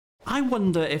I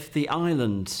wonder if the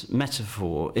island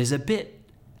metaphor is a bit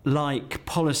like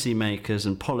policymakers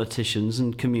and politicians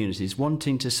and communities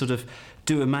wanting to sort of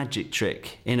do a magic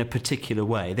trick in a particular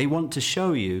way. They want to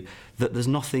show you that there's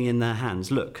nothing in their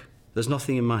hands. Look, there's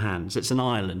nothing in my hands. It's an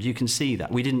island. You can see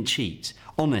that. We didn't cheat.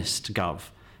 Honest, Gov.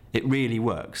 It really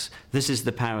works. This is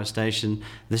the power station.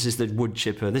 This is the wood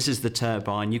chipper. This is the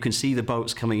turbine. You can see the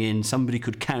boats coming in. Somebody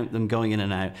could count them going in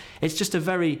and out. It's just a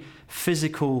very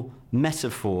physical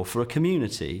metaphor for a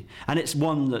community. And it's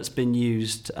one that's been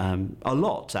used a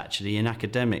lot, actually, in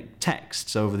academic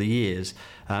texts over the years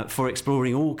for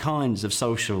exploring all kinds of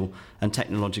social and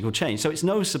technological change. So it's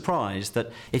no surprise that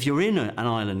if you're in an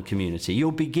island community,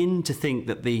 you'll begin to think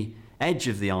that the edge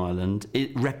of the island,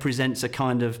 it represents a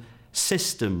kind of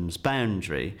systems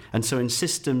boundary, and so in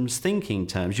systems thinking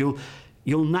terms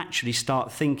you'll naturally start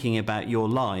thinking about your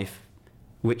life,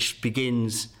 which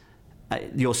begins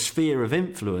your sphere of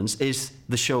influence is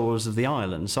the shores of the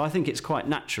island. So I think it's quite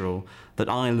natural that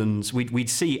islands, we'd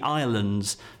see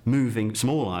islands moving,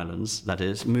 small islands that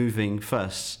is, moving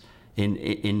first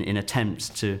in attempts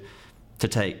to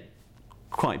take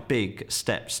quite big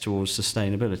steps towards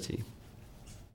sustainability.